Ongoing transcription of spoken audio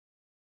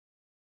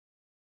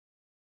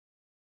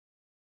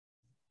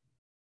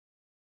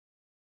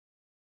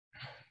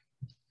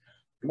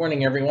Good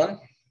morning, everyone.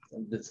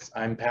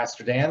 I'm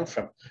Pastor Dan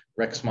from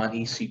Rexmont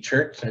EC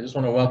Church. I just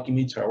want to welcome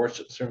you to our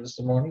worship service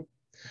this morning.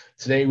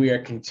 Today we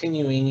are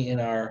continuing in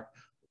our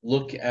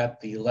look at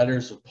the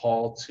letters of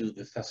Paul to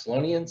the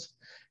Thessalonians,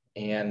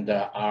 and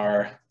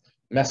our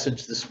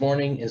message this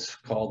morning is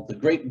called The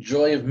Great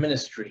Joy of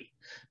Ministry,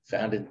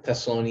 found in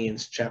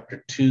Thessalonians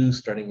chapter 2,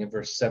 starting in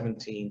verse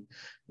 17,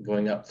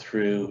 going up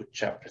through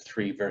chapter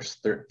 3, verse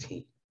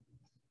 13.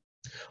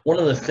 One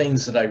of the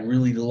things that I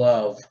really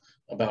love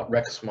about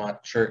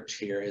Rexmont Church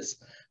here is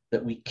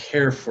that we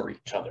care for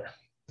each other.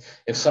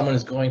 If someone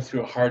is going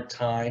through a hard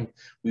time,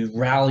 we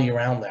rally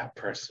around that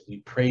person. We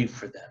pray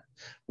for them.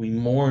 We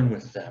mourn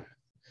with them.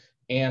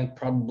 And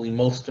probably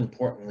most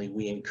importantly,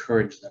 we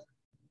encourage them.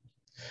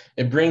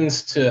 It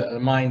brings to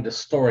mind a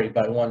story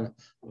by one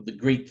of the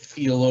great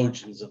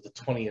theologians of the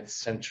 20th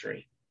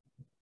century.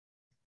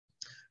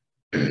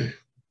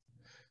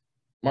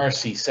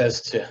 Marcy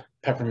says to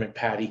Peppermint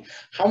Patty,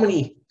 "How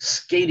many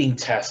skating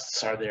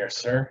tests are there,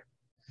 sir?"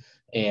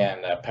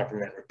 And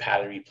Peppermint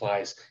Patty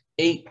replies,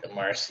 8,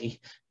 Marcy,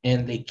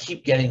 and they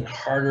keep getting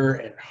harder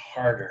and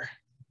harder.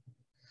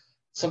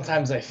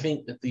 Sometimes I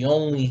think that the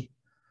only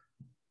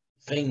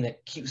thing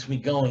that keeps me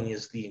going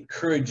is the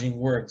encouraging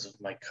words of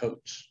my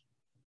coach.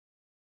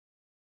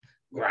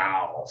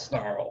 Growl,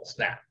 snarl,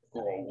 snap,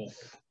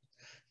 growth.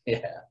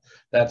 Yeah,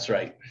 that's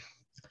right.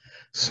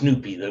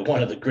 Snoopy,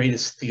 one of the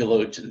greatest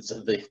theologians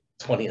of the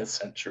 20th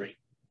century.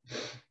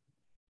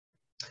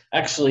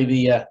 Actually,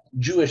 the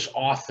Jewish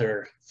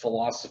author,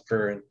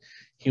 philosopher, and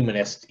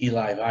humanist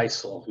Elie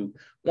Wiesel, who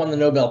won the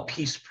Nobel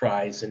Peace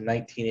Prize in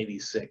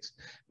 1986,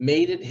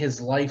 made it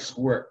his life's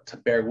work to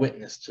bear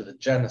witness to the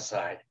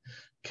genocide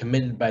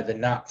committed by the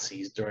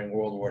Nazis during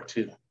World War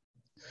II.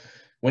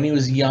 When he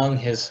was young,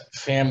 his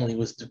family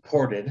was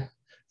deported,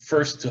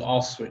 first to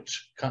Auschwitz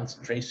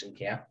concentration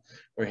camp,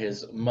 where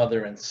his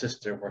mother and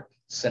sister were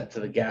sent to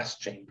the gas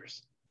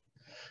chambers.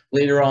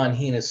 Later on,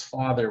 he and his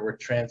father were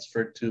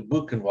transferred to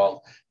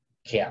Buchenwald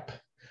camp,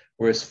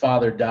 where his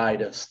father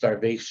died of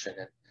starvation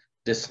and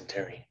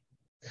dysentery.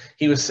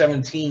 He was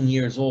 17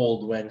 years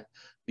old when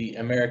the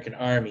American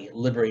army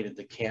liberated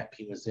the camp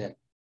he was in.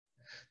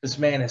 This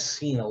man has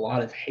seen a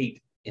lot of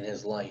hate in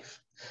his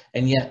life,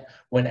 and yet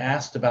when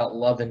asked about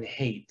love and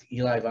hate,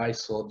 Elie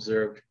Wiesel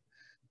observed,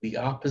 "The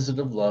opposite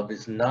of love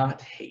is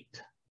not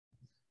hate,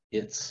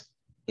 it's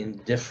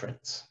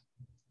indifference."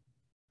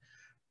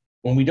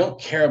 When we don't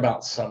care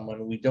about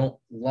someone, we don't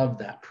love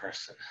that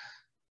person.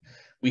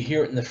 We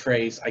hear it in the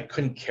phrase, "I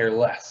couldn't care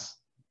less."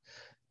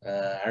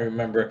 I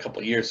remember a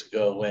couple of years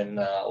ago when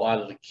a lot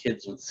of the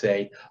kids would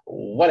say,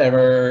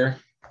 "Whatever."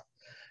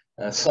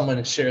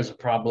 Someone shares a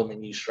problem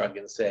and you shrug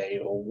and say,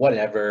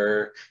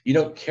 "Whatever." You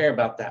don't care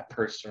about that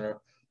person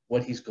or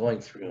what he's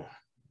going through.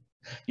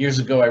 Years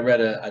ago, I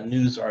read a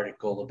news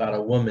article about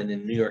a woman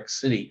in New York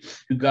City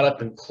who got up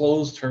and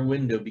closed her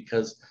window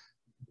because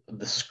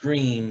the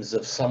screams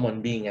of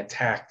someone being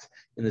attacked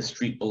in the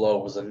street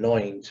below was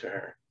annoying to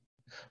her.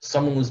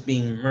 Someone was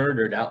being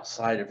murdered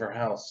outside of her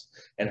house,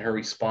 and her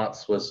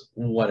response was,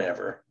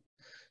 "Whatever."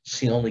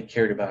 She only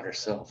cared about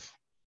herself.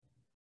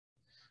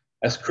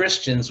 As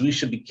Christians, we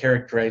should be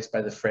characterized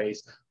by the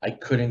phrase, "I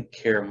couldn't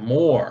care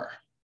more,"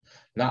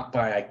 not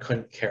by "I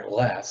couldn't care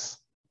less."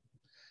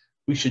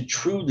 We should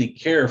truly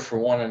care for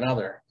one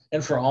another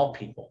and for all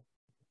people.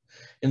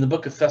 In the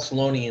book of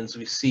Thessalonians,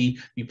 we see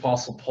the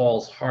Apostle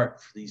Paul's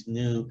heart for these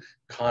new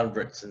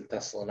converts in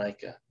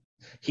Thessalonica.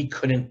 He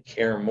couldn't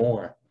care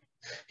more.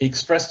 He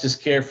expressed his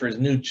care for his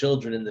new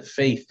children in the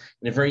faith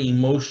in a very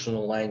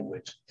emotional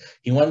language.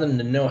 He wanted them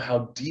to know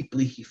how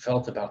deeply he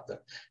felt about them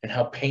and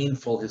how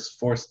painful his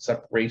forced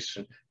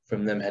separation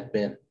from them had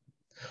been.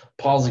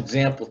 Paul's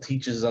example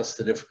teaches us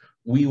that if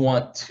we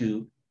want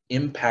to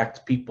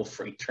impact people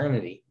for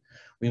eternity,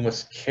 we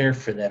must care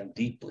for them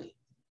deeply.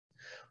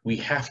 We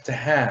have to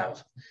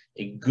have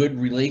a good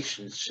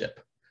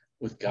relationship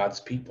with God's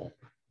people.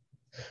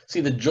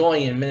 See, the joy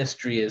in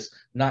ministry is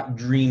not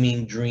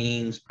dreaming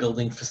dreams,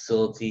 building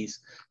facilities,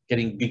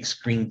 getting big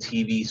screen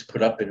TVs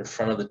put up in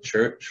front of the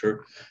church,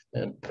 or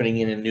putting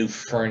in a new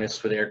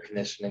furnace with air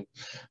conditioning.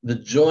 The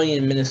joy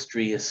in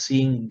ministry is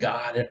seeing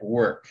God at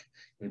work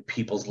in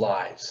people's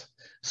lives,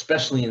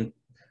 especially in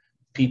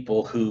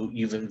people who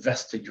you've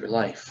invested your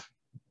life.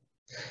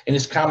 In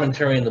his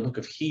commentary on the book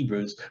of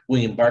Hebrews,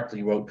 William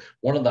Barclay wrote,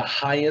 "One of the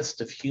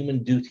highest of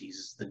human duties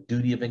is the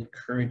duty of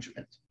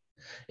encouragement.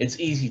 It's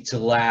easy to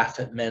laugh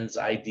at men's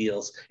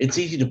ideals. It's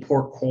easy to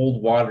pour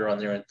cold water on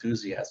their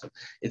enthusiasm.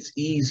 It's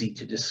easy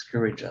to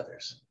discourage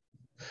others.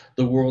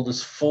 The world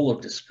is full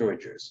of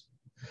discouragers.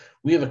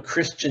 We have a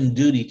Christian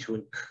duty to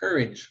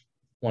encourage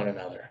one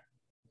another.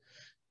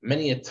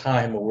 Many a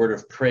time, a word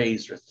of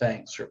praise or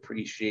thanks or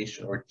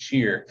appreciation or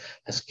cheer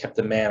has kept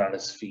a man on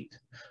his feet.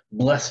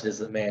 Blessed is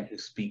the man who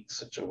speaks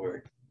such a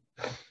word."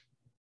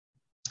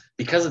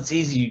 Because it's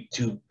easy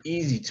to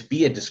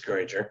be a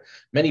discourager,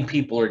 many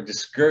people are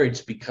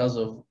discouraged because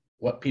of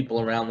what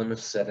people around them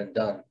have said and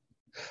done.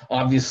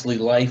 Obviously,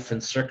 life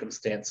and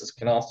circumstances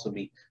can also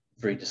be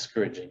very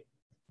discouraging.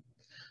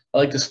 I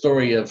like the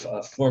story of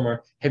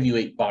former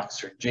heavyweight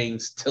boxer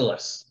James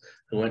Tillis,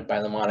 who went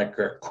by the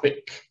moniker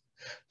Quick.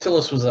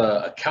 Tillis was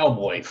a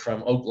cowboy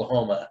from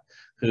Oklahoma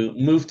who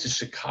moved to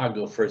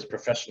Chicago for his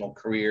professional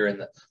career in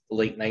the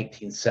late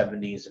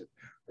 1970s and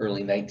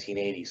early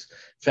 1980s.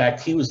 In fact,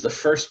 he was the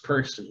first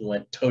person who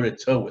went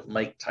toe-to-toe with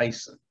Mike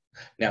Tyson.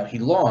 Now, he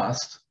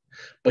lost,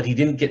 but he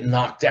didn't get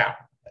knocked out.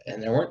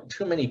 And there weren't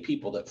too many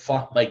people that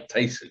fought Mike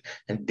Tyson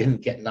and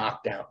didn't get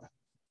knocked out.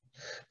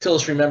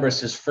 Tillis remembers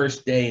his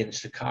first day in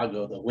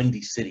Chicago, the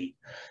Windy City,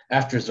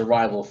 after his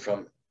arrival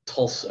from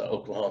Tulsa,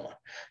 Oklahoma.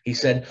 He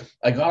said,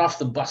 I got off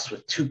the bus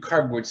with 2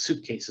 cardboard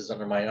suitcases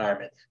under my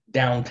arm at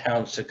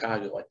downtown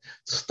Chicago and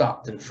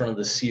stopped in front of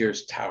the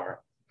Sears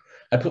Tower.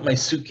 I put my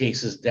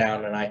suitcases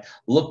down and I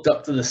looked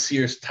up to the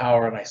Sears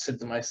Tower and I said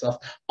to myself,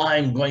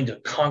 I'm going to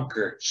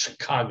conquer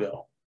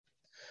Chicago.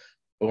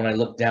 But when I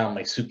looked down,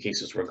 my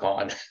suitcases were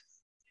gone.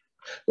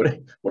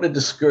 What a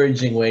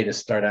discouraging way to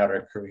start out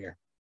our career.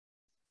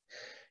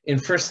 In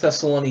 1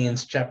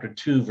 Thessalonians chapter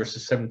 2,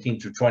 verses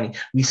 17 through 20,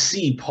 we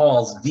see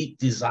Paul's deep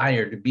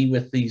desire to be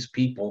with these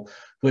people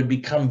who had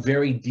become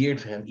very dear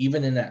to him,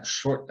 even in that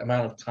short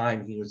amount of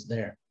time he was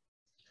there.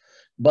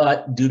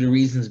 But due to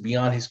reasons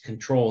beyond his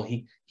control,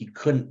 he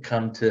couldn't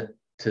come to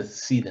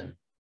see them.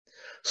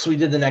 So he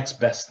did the next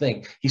best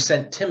thing. He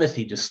sent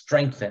Timothy to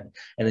strengthen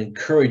and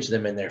encourage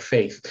them in their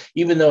faith,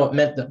 even though it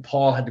meant that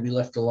Paul had to be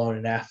left alone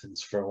in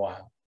Athens for a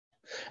while.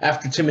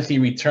 After Timothy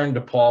returned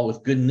to Paul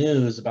with good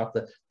news about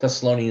the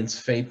Thessalonians'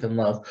 faith and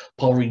love,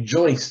 Paul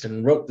rejoiced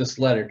and wrote this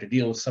letter to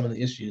deal with some of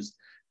the issues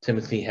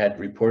Timothy had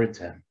reported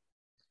to him.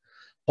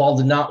 Paul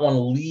did not want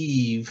to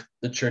leave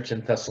the church in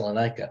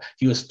Thessalonica.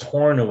 He was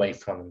torn away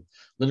from them.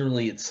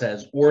 Literally, it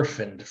says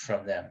orphaned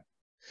from them.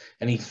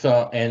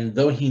 And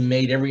though he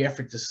made every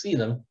effort to see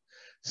them,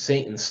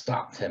 Satan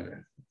stopped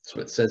him. That's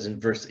what it says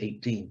in verse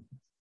 18.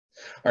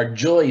 Our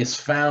joy is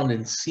found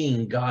in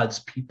seeing God's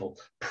people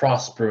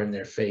prosper in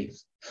their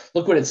faith.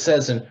 Look what it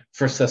says in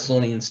 1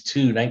 Thessalonians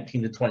 2,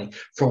 19 to 20.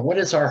 For what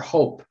is our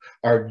hope,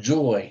 our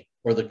joy,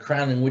 or the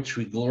crown in which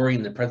we glory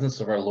in the presence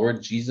of our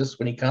Lord Jesus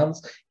when he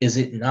comes? Is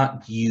it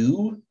not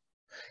you?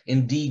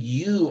 Indeed,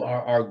 you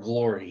are our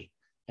glory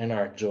and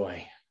our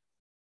joy.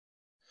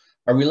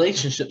 Our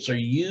relationships are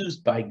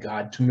used by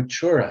God to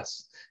mature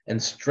us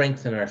and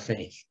strengthen our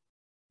faith.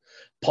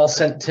 Paul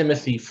sent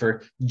Timothy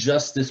for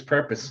just this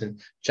purpose in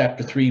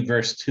chapter 3,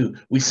 verse 2.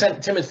 We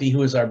sent Timothy,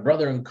 who is our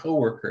brother and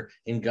co-worker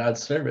in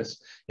God's service,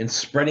 in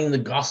spreading the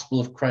gospel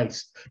of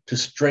Christ to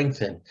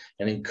strengthen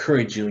and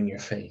encourage you in your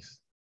faith.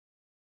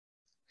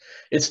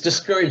 It's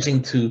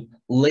discouraging to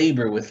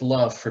labor with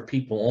love for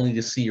people only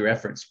to see your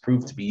efforts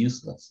prove to be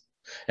useless.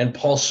 And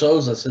Paul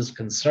shows us his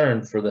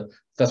concern for the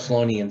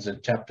Thessalonians in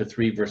chapter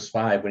 3, verse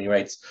 5, when he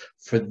writes,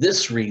 for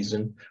this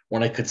reason,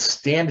 when I could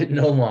stand it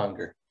no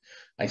longer,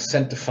 I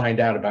sent to find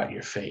out about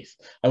your faith.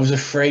 I was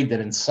afraid that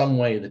in some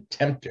way the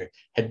tempter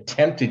had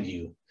tempted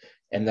you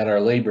and that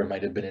our labor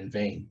might have been in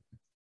vain.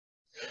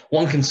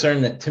 One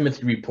concern that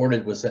Timothy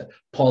reported was that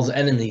Paul's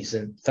enemies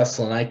in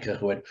Thessalonica,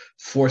 who had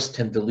forced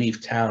him to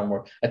leave town,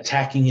 were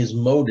attacking his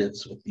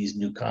motives with these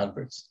new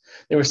converts.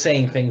 They were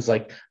saying things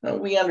like,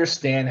 we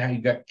understand how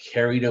you got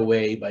carried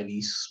away by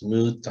these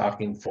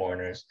smooth-talking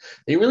foreigners.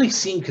 They really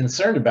seemed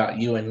concerned about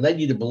you and led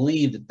you to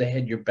believe that they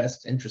had your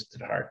best interest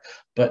at heart.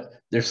 But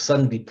their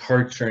sudden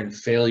departure and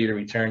failure to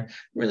return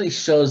really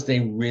shows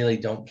they really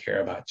don't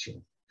care about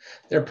you.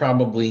 They're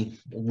probably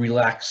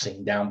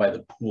relaxing down by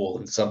the pool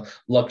in some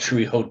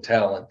luxury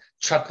hotel and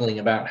chuckling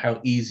about how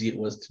easy it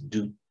was to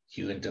dupe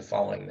you into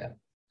following them.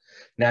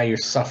 Now you're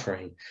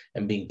suffering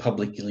and being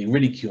publicly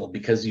ridiculed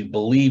because you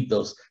believe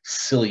those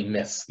silly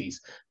myths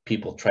these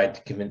people tried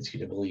to convince you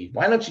to believe.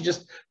 Why don't you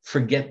just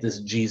forget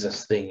this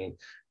Jesus thing and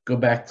go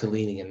back to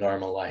leading a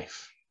normal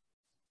life?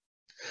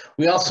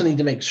 We also need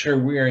to make sure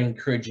we are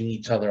encouraging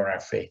each other in our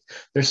faith.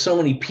 There's so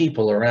many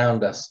people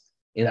around us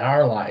in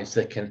our lives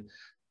that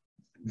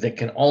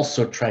can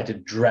also try to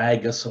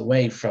drag us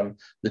away from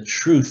the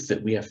truth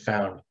that we have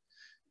found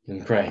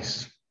in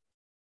Christ.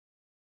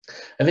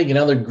 I think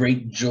another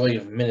great joy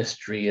of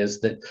ministry is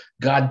that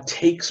God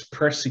takes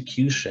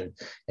persecution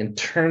and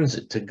turns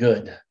it to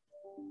good.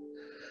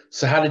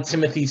 So how did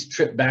Timothy's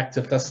trip back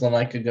to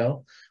Thessalonica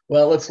go?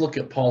 Well, let's look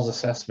at Paul's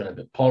assessment of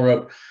it. Paul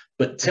wrote,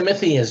 but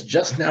Timothy has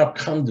just now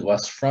come to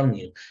us from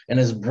you and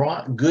has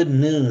brought good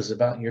news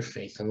about your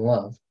faith and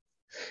love.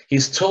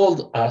 He's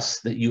told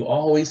us that you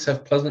always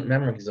have pleasant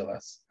memories of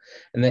us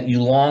and that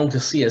you long to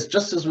see us,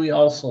 just as we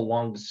also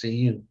long to see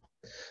you.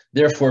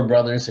 Therefore,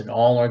 brothers, in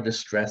all our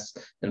distress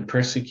and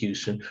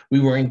persecution, we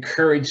were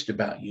encouraged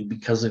about you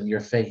because of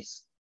your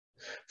faith.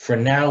 For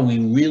now we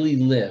really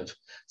live,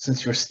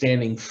 since you're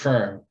standing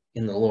firm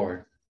in the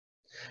Lord.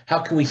 How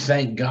can we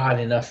thank God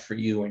enough for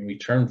you in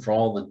return for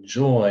all the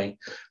joy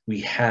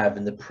we have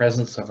in the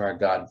presence of our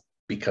God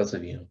because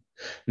of you?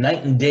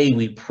 Night and day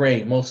we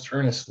pray most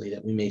earnestly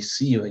that we may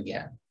see you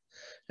again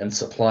and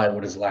supply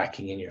what is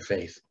lacking in your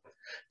faith.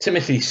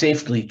 Timothy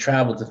safely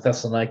traveled to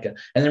Thessalonica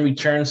and then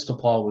returns to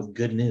Paul with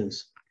good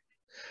news.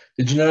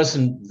 Did you notice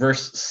in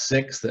verse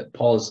 6 that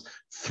Paul is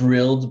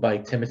thrilled by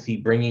Timothy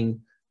bringing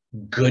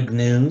good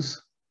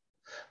news.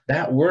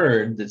 That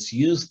word that's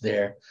used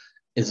there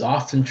is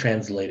often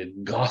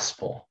translated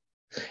gospel.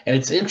 And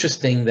it's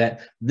interesting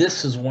that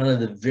this is one of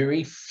the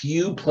very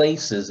few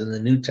places in the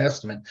New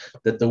Testament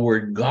that the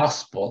word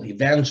gospel,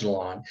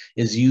 evangelon,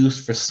 is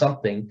used for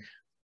something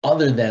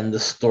other than the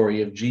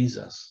story of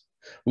Jesus.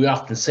 We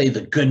often say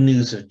the good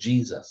news of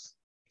Jesus.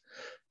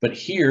 But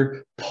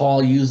here,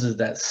 Paul uses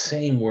that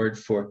same word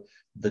for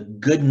the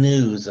good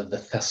news of the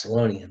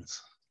Thessalonians.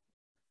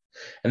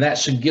 And that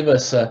should give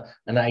us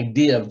an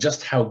idea of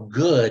just how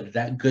good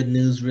that good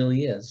news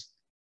really is.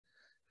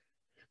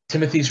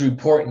 Timothy's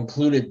report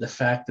included the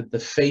fact that the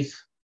faith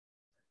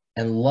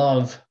and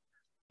love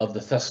of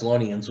the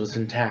Thessalonians was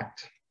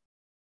intact.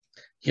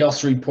 He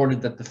also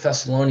reported that the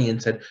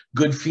Thessalonians had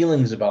good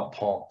feelings about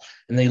Paul,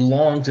 and they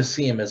longed to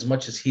see him as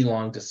much as he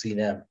longed to see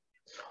them.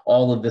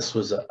 All of this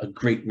was a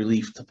great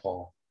relief to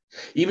Paul.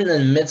 Even in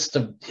the midst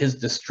of his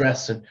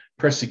distress and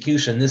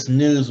persecution, this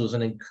news was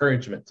an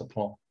encouragement to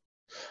Paul.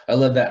 I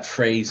love that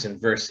phrase in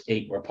verse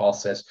 8 where Paul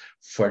says,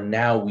 "For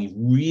now we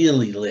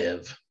really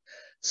live,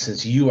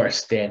 since you are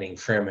standing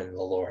firm in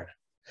the Lord."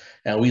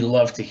 And we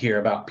love to hear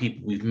about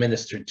people we've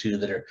ministered to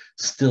that are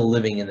still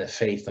living in the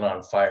faith and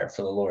on fire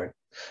for the Lord.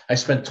 I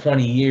spent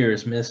 20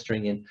 years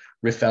ministering in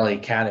Rift Valley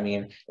Academy,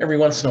 and every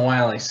once in a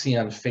while I see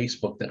on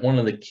Facebook that one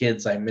of the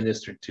kids I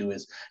ministered to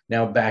is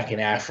now back in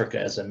Africa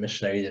as a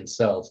missionary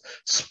themselves,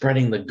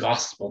 spreading the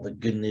gospel, the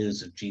good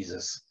news of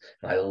Jesus.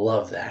 And I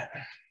love that.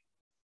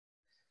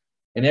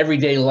 In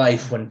everyday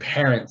life, when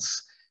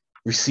parents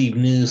receive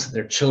news that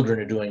their children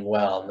are doing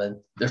well,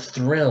 then they're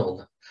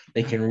thrilled.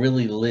 They can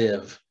really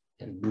live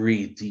and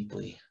breathe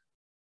deeply.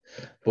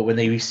 But when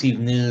they receive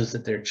news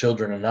that their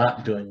children are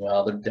not doing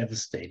well, they're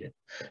devastated.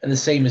 And the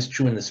same is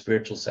true in the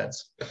spiritual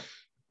sense.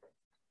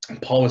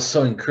 Paul was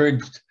so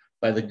encouraged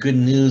by the good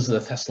news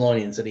of the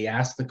Thessalonians that he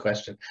asked the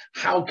question,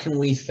 how can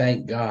we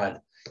thank God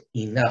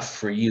enough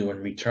for you in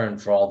return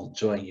for all the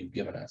joy you've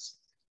given us?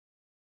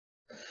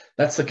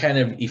 That's the kind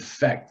of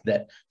effect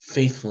that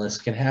faithfulness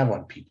can have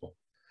on people.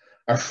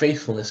 Our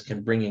faithfulness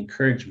can bring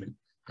encouragement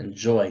and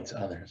joy to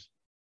others.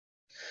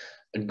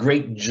 A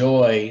great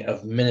joy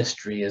of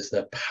ministry is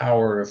the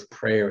power of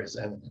prayer is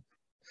evident.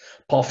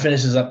 Paul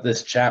finishes up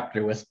this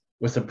chapter with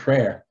a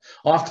prayer.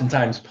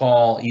 Oftentimes,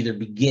 Paul either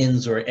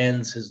begins or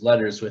ends his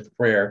letters with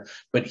prayer,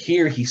 but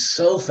here he's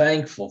so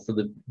thankful for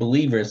the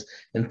believers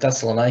in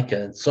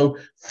Thessalonica and so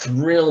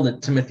thrilled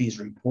at Timothy's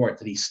report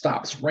that he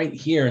stops right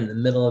here in the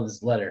middle of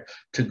his letter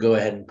to go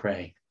ahead and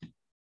pray.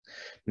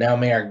 Now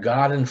may our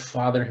God and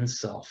Father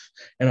himself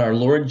and our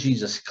Lord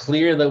Jesus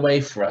clear the way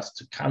for us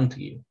to come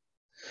to you.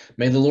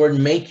 May the Lord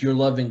make your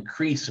love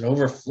increase and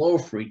overflow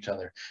for each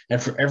other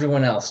and for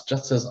everyone else,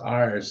 just as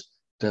ours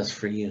does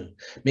for you.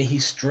 May he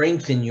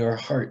strengthen your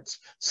hearts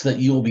so that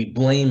you will be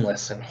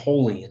blameless and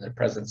holy in the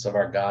presence of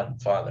our God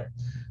and Father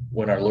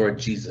when our Lord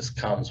Jesus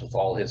comes with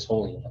all his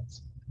holy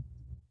ones.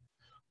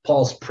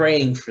 Paul's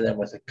praying for them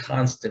with a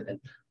constant and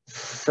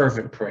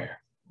fervent prayer.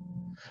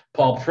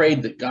 Paul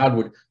prayed that God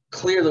would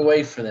clear the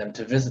way for them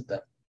to visit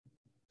them.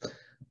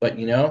 But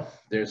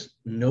there's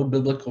no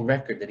biblical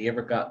record that he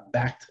ever got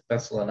back to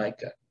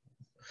Thessalonica.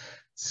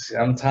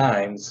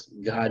 Sometimes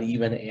God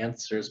even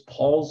answers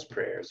Paul's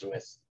prayers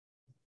with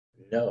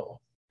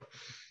no.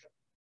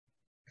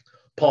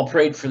 Paul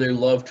prayed for their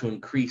love to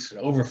increase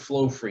and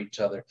overflow for each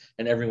other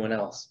and everyone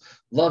else.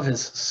 Love is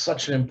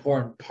such an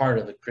important part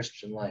of the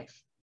Christian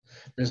life.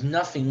 There's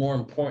nothing more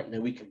important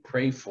that we can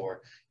pray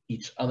for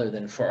each other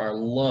than for our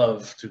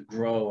love to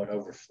grow and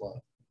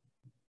overflow.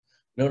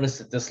 Notice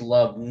that this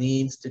love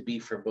needs to be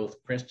for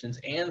both Christians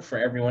and for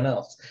everyone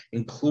else,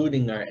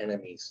 including our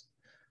enemies,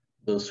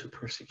 those who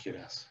persecute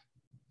us.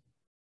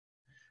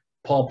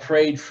 Paul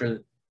prayed for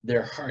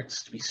their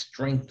hearts to be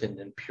strengthened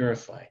and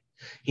purified.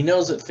 He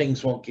knows that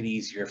things won't get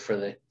easier for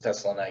the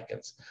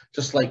Thessalonians,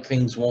 just like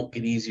things won't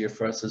get easier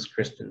for us as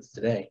Christians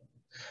today.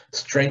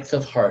 Strength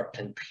of heart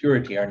and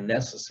purity are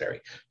necessary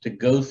to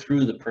go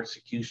through the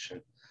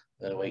persecution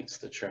that awaits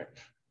the church.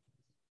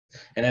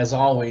 And as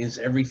always,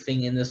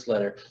 everything in this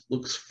letter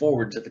looks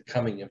forward to the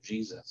coming of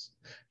Jesus.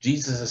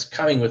 Jesus is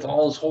coming with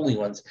all his holy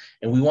ones,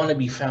 and we want to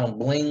be found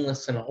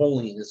blameless and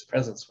holy in his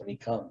presence when he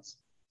comes.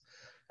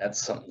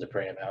 That's something to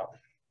pray about.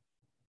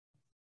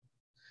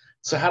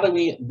 So how do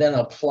we then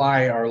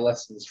apply our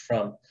lessons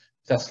from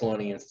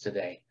Thessalonians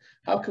today?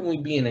 How can we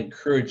be an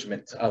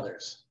encouragement to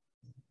others?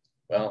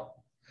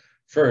 Well,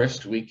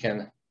 first, we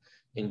can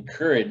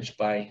encourage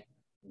by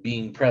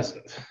being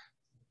present.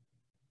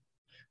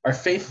 Our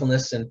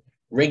faithfulness and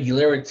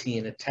regularity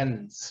in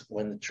attendance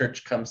when the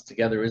church comes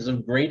together is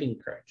of great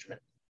encouragement,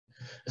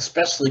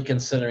 especially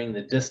considering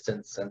the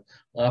distance and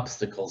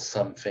obstacles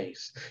some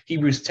face.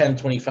 Hebrews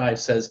 10:25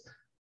 says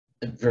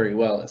very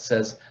well, it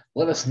says,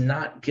 "Let us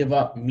not give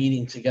up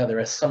meeting together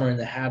as some are in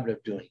the habit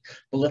of doing,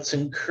 but let's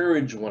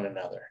encourage one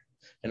another,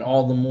 and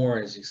all the more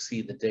as you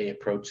see the day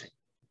approaching."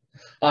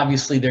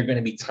 Obviously, there are going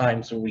to be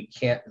times when we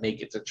can't make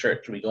it to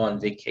church. We go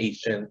on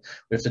vacation.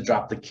 We have to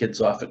drop the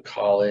kids off at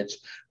college.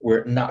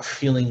 We're not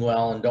feeling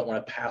well and don't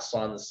want to pass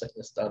on the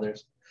sickness to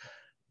others.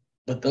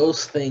 But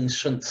those things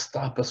shouldn't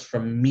stop us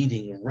from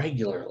meeting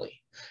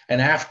regularly.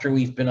 And after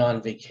we've been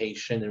on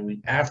vacation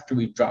and after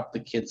we've dropped the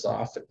kids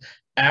off and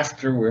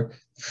after we're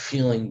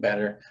feeling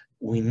better,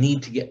 we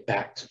need to get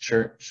back to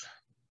church.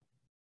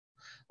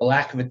 A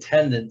lack of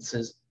attendance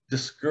is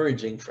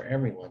discouraging for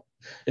everyone.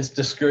 It's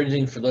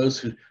discouraging for those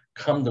who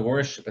come to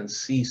worship and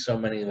see so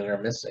many that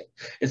are missing.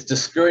 It's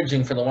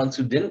discouraging for the ones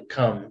who didn't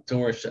come to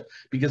worship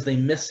because they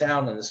miss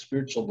out on the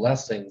spiritual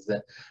blessings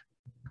that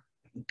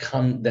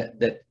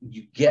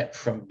you get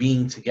from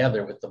being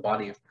together with the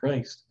body of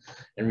Christ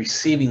and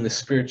receiving the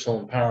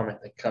spiritual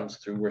empowerment that comes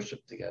through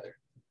worship together.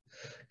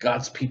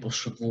 God's people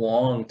should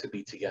long to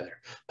be together.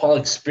 Paul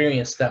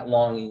experienced that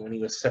longing when he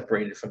was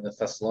separated from the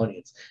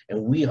Thessalonians,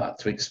 and we ought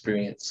to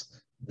experience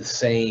the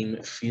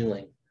same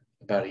feeling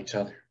about each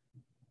other.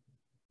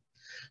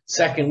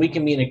 Second, we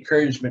can be an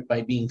encouragement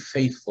by being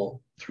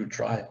faithful through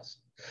trials.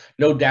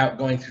 No doubt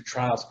going through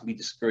trials can be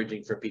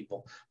discouraging for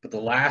people, but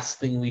the last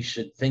thing we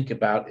should think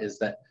about is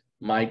that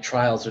my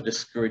trials are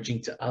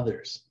discouraging to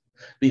others.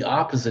 The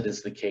opposite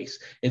is the case.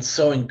 It's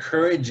so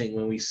encouraging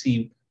when we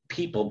see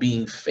people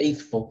being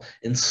faithful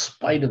in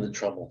spite of the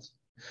troubles.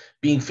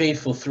 Being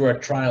faithful through our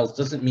trials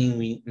doesn't mean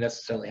we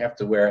necessarily have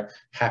to wear a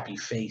happy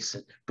face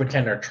and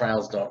pretend our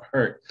trials don't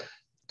hurt,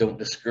 don't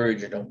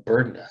discourage, or don't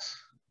burden us.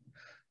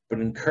 But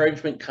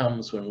encouragement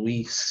comes when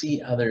we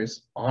see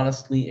others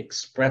honestly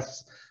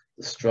express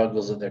the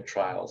struggles of their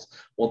trials,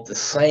 while at the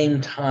same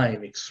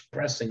time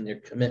expressing their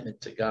commitment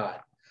to God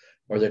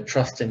or their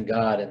trust in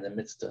God in the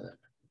midst of them.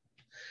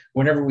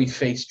 Whenever we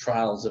face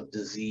trials of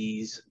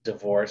disease,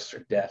 divorce,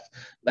 or death,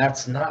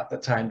 that's not the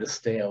time to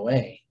stay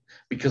away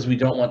because we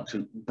don't want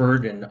to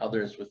burden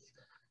others with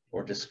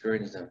or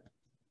discourage them.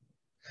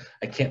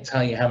 I can't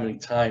tell you how many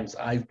times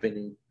I've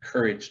been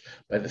encouraged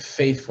by the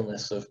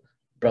faithfulness of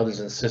brothers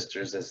and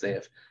sisters as they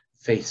have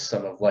faced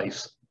some of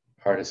life's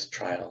hardest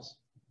trials.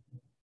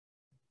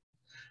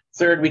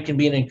 Third, we can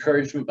be an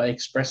encouragement by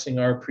expressing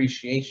our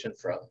appreciation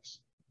for others.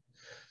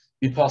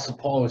 The Apostle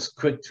Paul was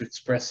quick to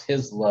express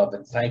his love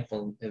and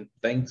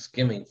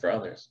thanksgiving for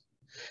others.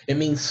 It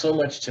means so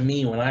much to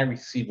me when I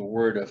receive a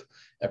word of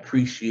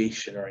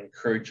appreciation or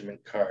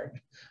encouragement card.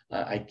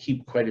 I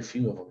keep quite a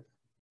few of them.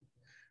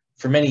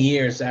 For many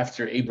years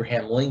after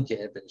Abraham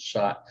Lincoln had been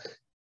shot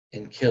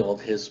and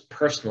killed, his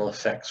personal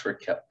effects were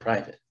kept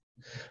private.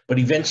 But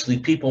eventually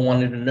people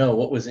wanted to know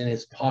what was in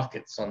his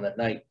pockets on the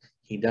night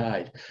he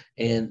died.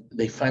 And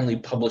they finally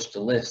published a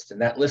list. And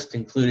that list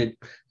included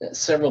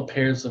several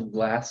pairs of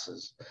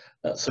glasses,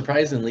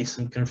 surprisingly,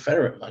 some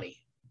Confederate money.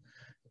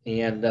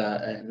 And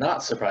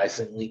not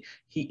surprisingly,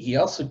 he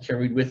also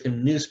carried with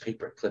him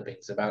newspaper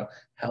clippings about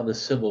how the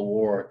Civil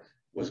War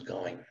was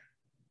going.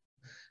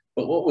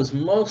 But what was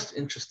most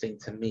interesting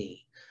to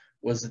me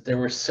was that there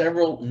were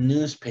several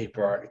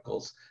newspaper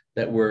articles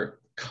that were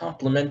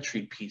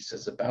complimentary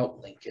pieces about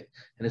Lincoln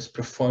and his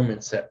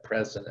performance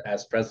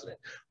as president,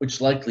 which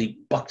likely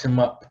bucked him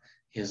up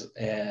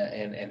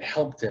and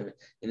helped him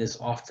in his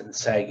often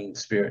sagging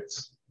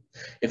spirits.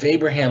 If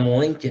Abraham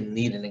Lincoln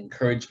needed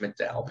encouragement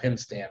to help him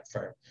stand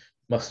firm,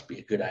 must be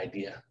a good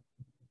idea.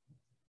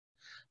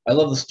 I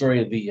love the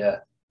story of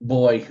the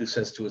boy who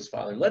says to his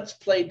father, "Let's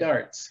play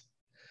darts.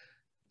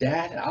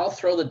 Dad, I'll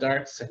throw the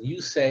darts and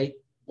you say,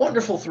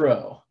 'Wonderful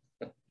throw.'"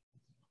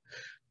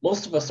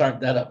 Most of us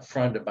aren't that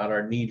upfront about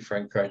our need for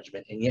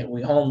encouragement, and yet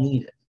we all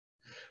need it.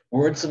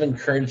 Words of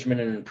encouragement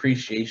and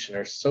appreciation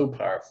are so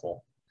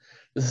powerful.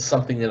 This is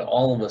something that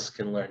all of us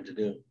can learn to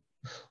do.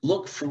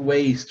 Look for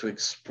ways to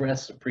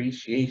express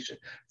appreciation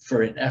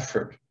for an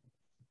effort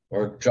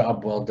or a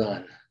job well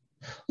done.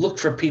 Look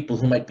for people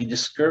who might be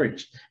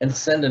discouraged and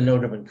send a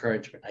note of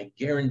encouragement. I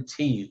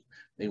guarantee you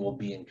they will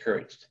be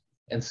encouraged,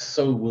 and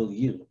so will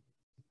you.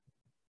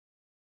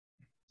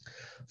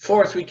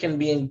 Fourth, we can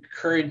be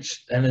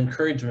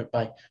encouragement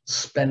by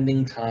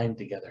spending time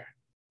together.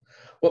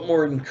 What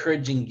more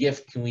encouraging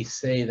gift can we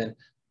say than,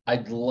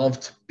 "I'd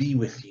love to be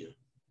with you"?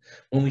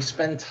 When we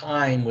spend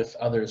time with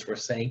others, we're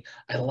saying,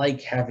 "I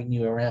like having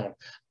you around.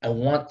 I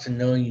want to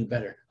know you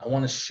better. I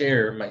want to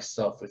share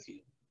myself with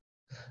you."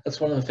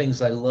 That's one of the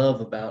things I love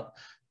about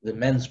the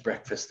men's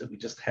breakfast that we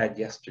just had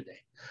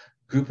yesterday.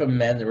 A group of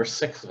men, there were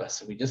 6 of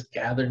us, and we just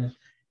gathered and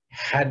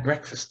had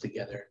breakfast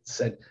together and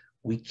said,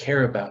 we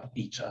care about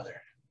each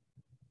other.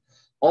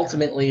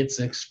 Ultimately, it's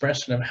an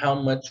expression of how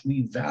much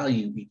we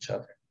value each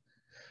other.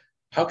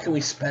 How can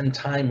we spend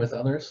time with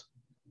others?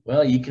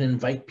 Well, you can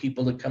invite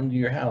people to come to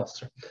your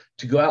house or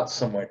to go out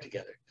somewhere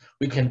together.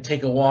 We can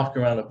take a walk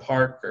around a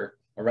park or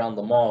around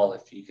the mall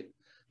if you can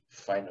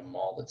find a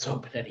mall that's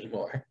open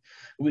anymore.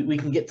 We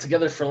can get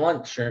together for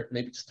lunch or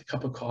maybe just a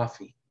cup of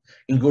coffee.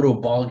 You can go to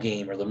a ball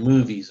game or the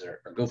movies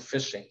or go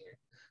fishing or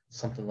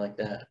something like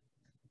that.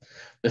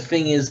 The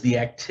thing is, the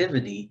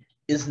activity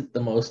isn't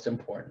the most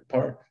important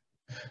part.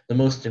 The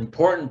most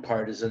important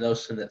part is the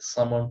notion that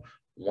someone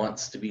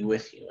wants to be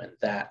with you, and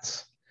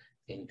that's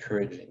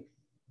encouraging.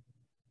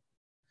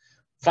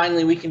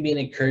 Finally, we can be an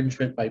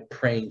encouragement by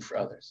praying for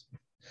others.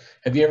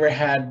 Have you ever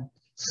had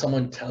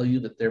someone tell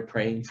you that they're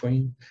praying for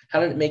you? How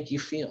did it make you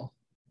feel?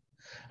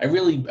 I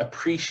really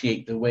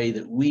appreciate the way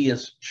that we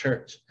as a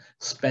church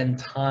spend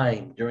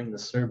time during the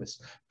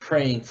service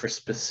praying for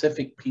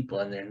specific people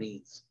and their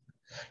needs.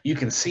 You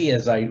can see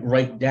as I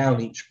write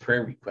down each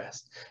prayer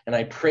request, and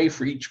I pray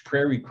for each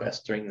prayer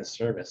request during the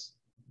service.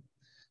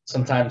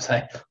 Sometimes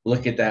I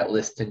look at that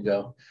list and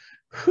go,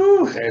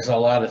 whew, there's a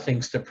lot of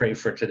things to pray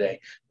for today.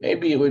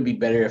 Maybe it would be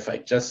better if I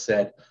just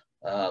said,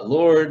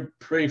 Lord,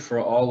 pray for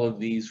all of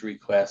these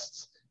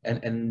requests,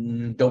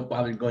 and don't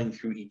bother going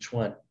through each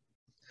one.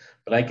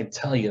 But I can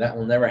tell you that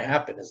will never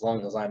happen as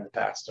long as I'm the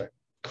pastor.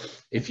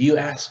 If you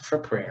ask for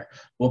prayer,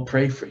 we'll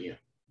pray for you.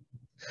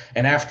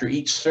 And after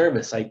each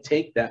service, I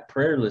take that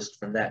prayer list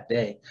from that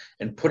day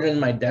and put it in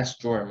my desk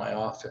drawer in my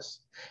office.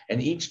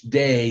 And each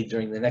day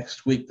during the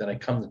next week that I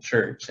come to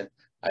church, and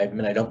I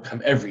admit I don't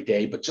come every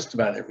day, but just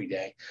about every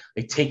day,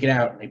 I take it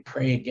out and I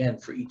pray again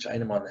for each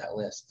item on that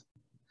list.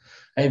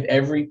 I have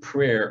every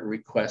prayer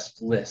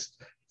request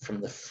list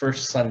from the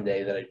first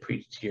Sunday that I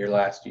preached here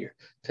last year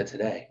to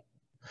today.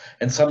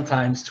 And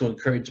sometimes to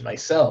encourage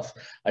myself,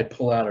 I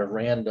pull out a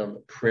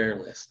random prayer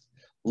list,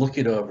 look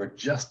it over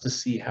just to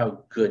see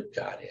how good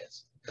God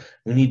is.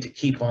 We need to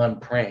keep on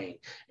praying,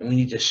 and we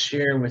need to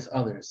share with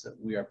others that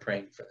we are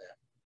praying for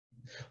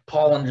them.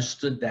 Paul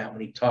understood that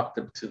when he talked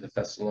to the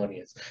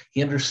Thessalonians.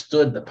 He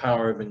understood the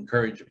power of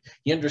encouragement.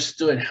 He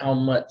understood how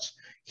much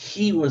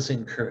he was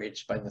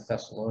encouraged by the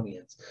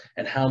Thessalonians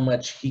and how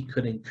much he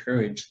could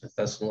encourage the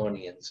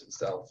Thessalonians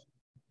himself.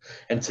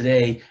 And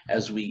today,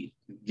 as we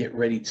get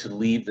ready to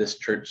leave this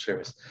church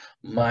service,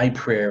 my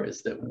prayer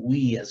is that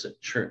we as a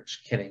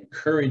church can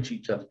encourage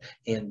each other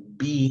and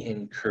be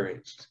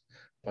encouraged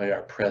by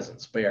our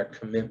presence, by our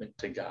commitment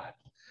to God,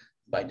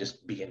 by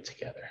just being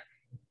together.